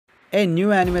a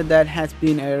new anime that has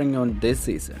been airing on this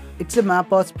season. It's a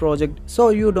Mappa's project, so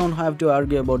you don't have to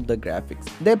argue about the graphics.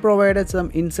 They provided some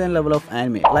insane level of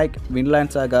anime like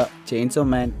Vinland Saga, Chainsaw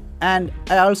Man, and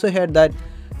I also heard that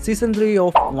season 3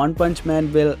 of One Punch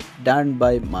Man will done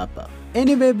by Mappa.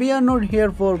 Anyway, we are not here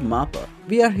for Mappa.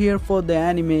 We are here for the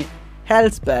anime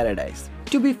Hell's Paradise.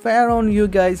 To be fair on you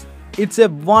guys, it's a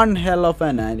one hell of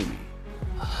an anime.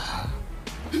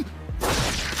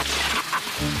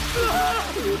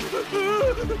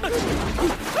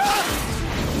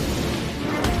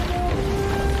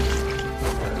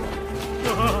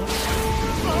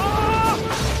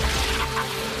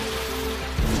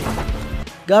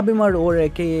 Gabimaru, or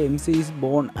aka MC, is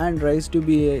born and raised to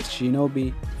be a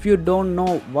shinobi. If you don't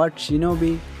know what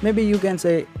shinobi, maybe you can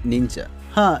say ninja.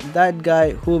 That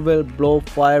guy who will blow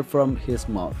fire from his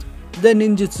mouth. The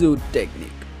ninjutsu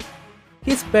technique.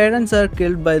 His parents are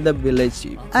killed by the village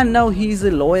chief, and now he is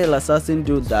a loyal assassin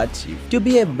to that chief. To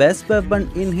be a best weapon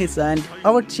in his hand,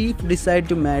 our chief decided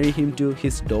to marry him to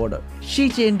his daughter. She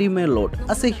changed him a lot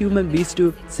as a human beast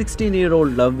to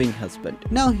 16-year-old loving husband.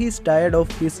 Now he's tired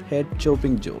of his head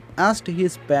chopping job. Asked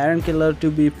his parent killer to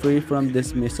be free from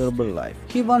this miserable life.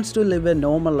 He wants to live a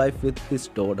normal life with his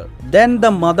daughter. Then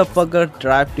the motherfucker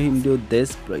trapped him to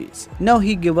this place. Now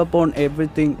he gave up on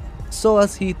everything, so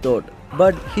as he thought,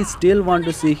 but he still want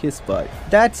to see his wife.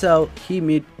 That's how he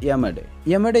meet Yamade.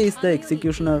 Yamade is the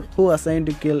executioner who assigned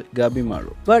to kill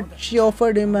Gabimaru, but she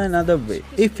offered him another way.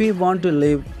 If he want to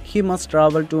live, he must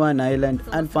travel to an island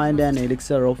and find an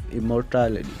elixir of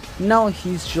immortality. Now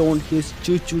he's shown his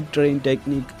choo-choo train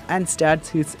technique and starts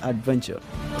his adventure.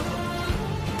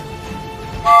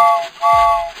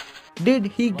 Did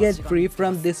he get free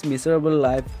from this miserable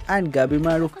life and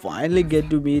Gabimaru finally get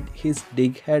to meet his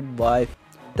dighead wife?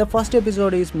 The first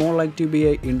episode is more like to be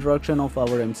an introduction of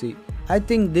our MC. I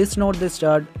think this not the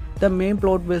start. The main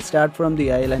plot will start from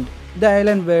the island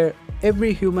where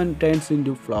every human turns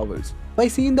into flowers. By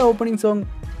seeing the opening song,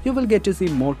 you will get to see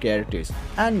more characters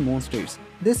and monsters.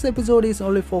 This episode is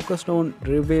only focused on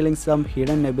revealing some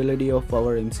hidden ability of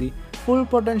our MC. Full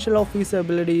potential of his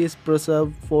ability is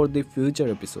preserved for the future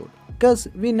episode, cause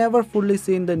we never fully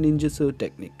seen the ninjutsu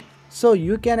technique. So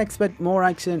you can expect more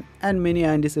action and many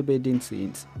anticipating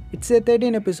scenes. It's a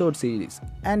 13 episode series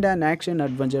and an action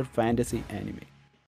adventure fantasy anime.